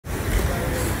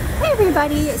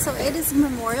everybody, so it is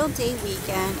Memorial Day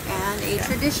weekend, and a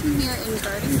tradition here in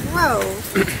Garden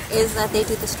Grove is that they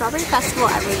do the Strawberry Festival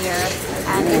every year,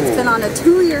 and it's been on a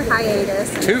 2-year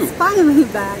hiatus, and it's finally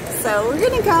back. So we're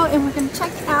gonna go and we're gonna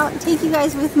check it out and take you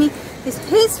guys with me. It's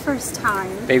his first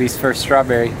time. Baby's first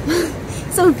strawberry.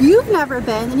 So if you've never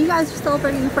been, then you guys are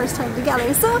celebrating the first time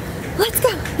together. So let's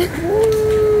go.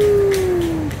 Woo.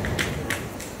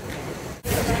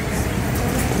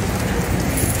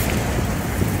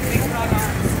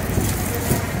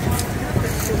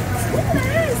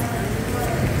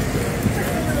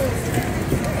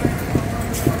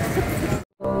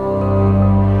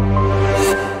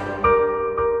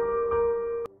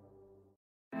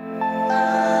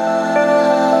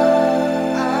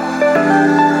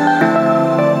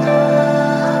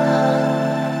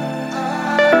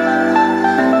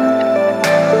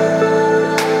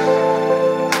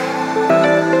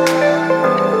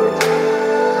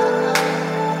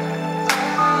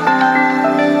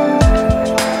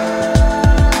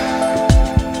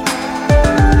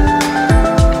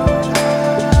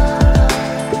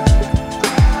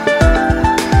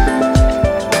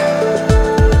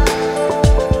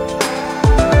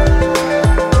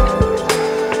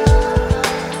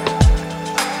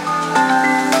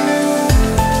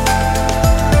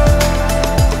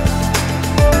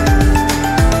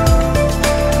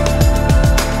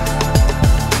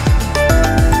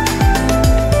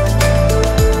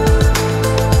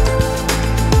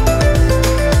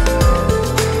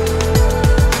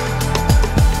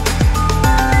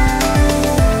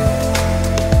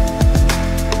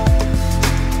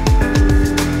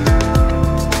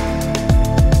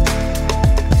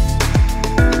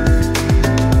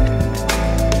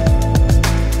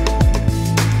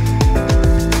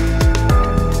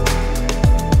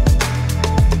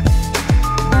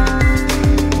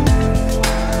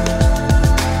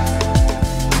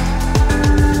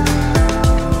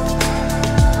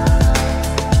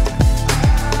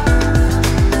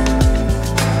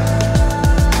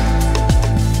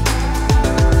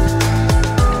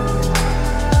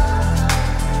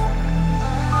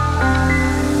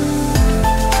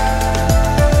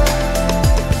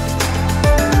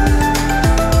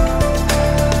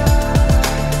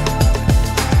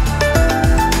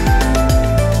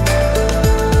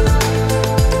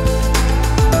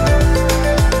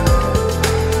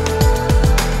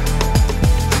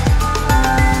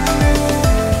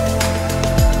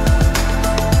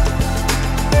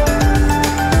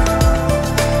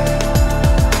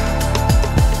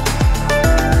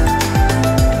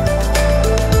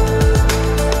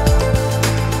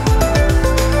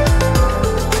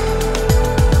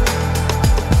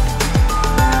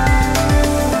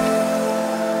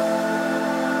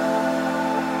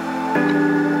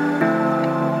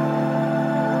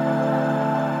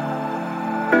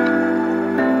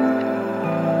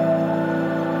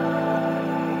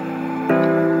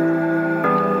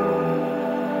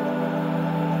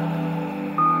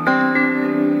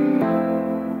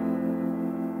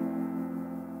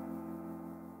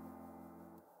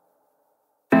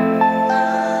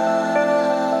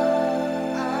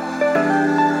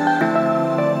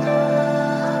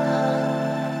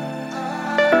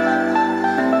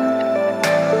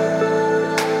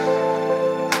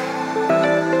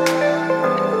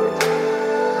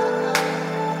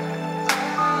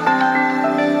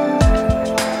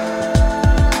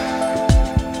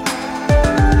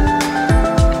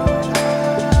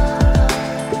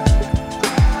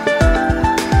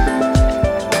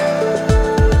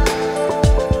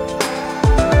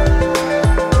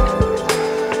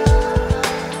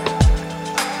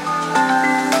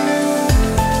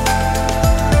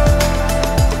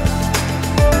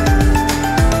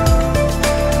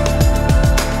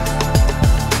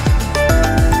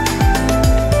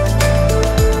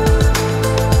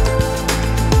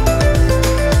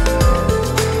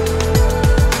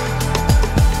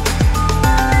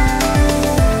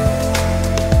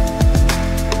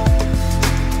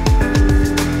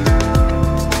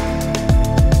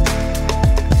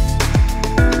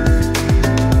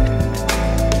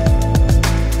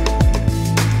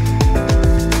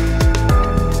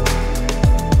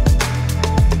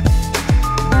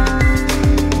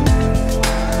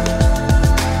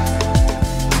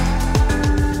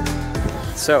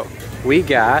 So we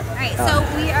got... Alright, so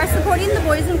we are supporting the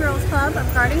Boys and Girls Club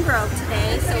of Garden Grove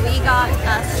today. So we got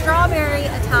a strawberry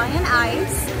Italian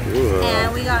ice. Ooh.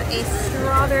 And we got a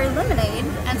strawberry lemonade.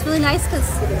 And it's really nice because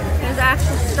there's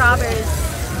actual strawberries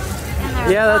in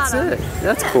there. Yeah, that's it.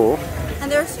 That's cool.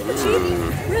 And they're super cheap.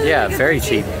 Really, yeah, really very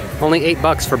cheap. Only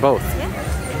 $8 for both.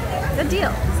 Yeah. Good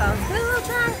deal. So give it a little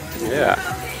try.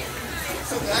 Yeah.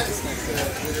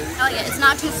 I like it. It's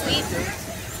not too sweet.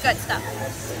 It's good stuff.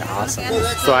 Awesome.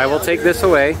 So I will take this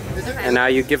away, and now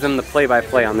you give them the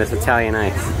play-by-play on this Italian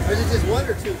ice.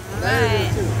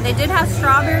 Right. They did have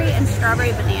strawberry and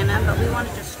strawberry banana, but we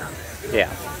wanted just strawberry. Yeah.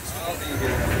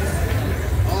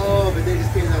 Oh, but they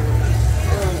just gave that one.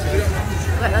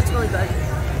 Okay, that's really good.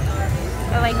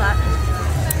 I like that.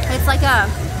 It's like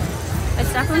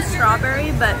it's definitely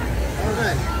strawberry, but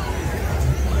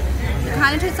it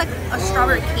kind of tastes like a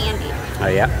strawberry candy. Oh,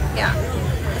 yeah? Yeah.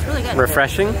 It's really good.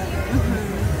 Refreshing?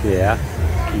 Mm-hmm. Yeah.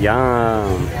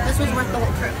 Yum. This was worth the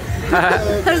whole trip.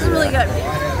 That was really good.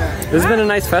 This has been a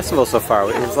nice festival so far.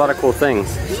 There's a lot of cool things.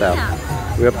 So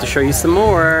we hope to show you some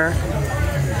more.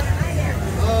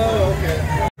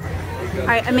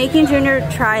 Alright, I'm making Junior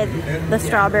try the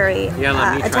strawberry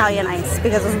Italian ice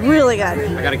because it's really good.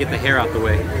 I gotta get the hair out the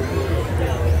way.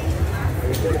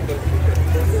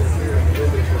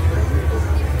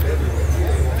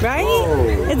 Right? Whoa.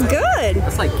 It's good.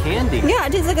 That's like candy. Yeah,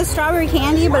 it tastes like a strawberry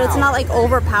candy, but it's not like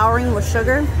overpowering with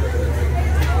sugar.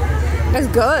 It's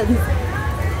good.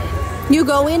 You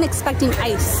go in expecting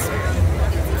ice.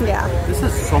 Yeah. This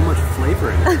has so much flavor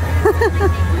in it.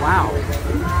 Wow.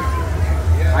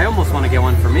 I almost want to get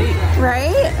one for me.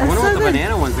 Right? I wonder what the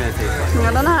banana one's going to taste like.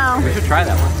 I don't know. We should try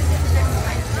that one.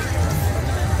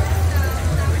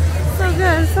 So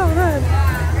good, so good.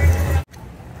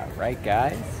 Alright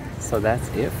guys, so that's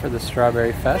it for the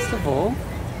Strawberry Festival.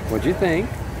 What'd you think?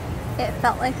 It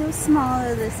felt like it was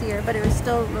smaller this year, but it was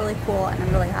still really cool, and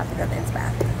I'm really happy that it's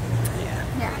back.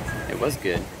 Yeah. It was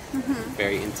good.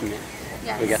 Very intimate.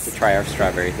 Yes. We got to try our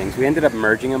strawberry things. We ended up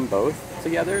merging them both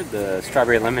together, the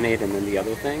strawberry lemonade and then the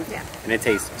other thing. Yeah. And it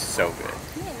tastes so good.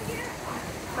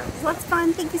 Well, it's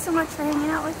fun. Thank you so much for hanging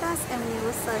out with us, and we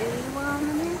will see you on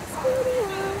the next video.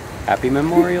 Happy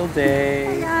Memorial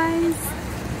Day. Bye guys.